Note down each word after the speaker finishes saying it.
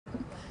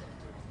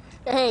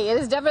Hey, it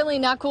is definitely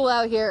not cool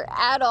out here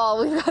at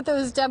all. We've got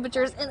those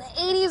temperatures in the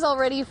 80s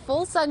already,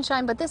 full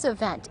sunshine, but this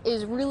event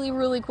is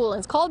really cool.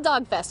 It's called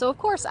DogFest, so of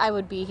course I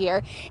would be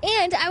here.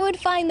 And I would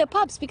find the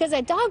pups because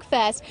at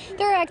DogFest,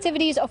 there are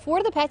activities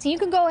for the pets, and you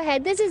can go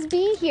ahead. This is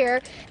B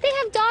here. They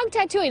have dog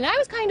tattooing, and I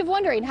was kind of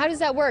wondering, how does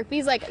that work?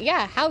 B's like,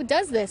 yeah, how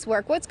does this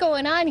work? What's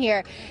going on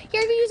here?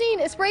 You're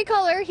using a spray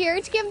color here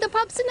to give the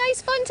pups a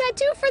nice fun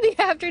tattoo for the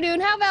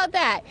afternoon. How about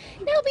that?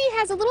 Now B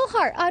has a little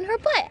heart on her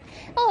butt.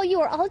 Oh, you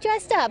are all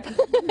dressed up.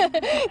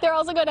 They're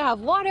also going to have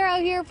water out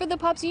here for the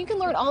pups. You can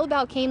learn all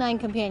about Canine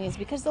Companions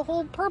because the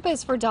whole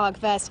purpose for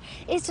DogFest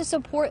is to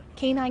support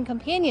Canine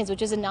Companions,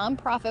 which is a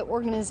nonprofit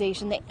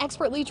organization. They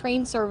expertly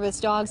train service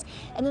dogs,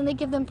 and then they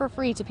give them for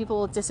free to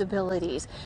people with disabilities.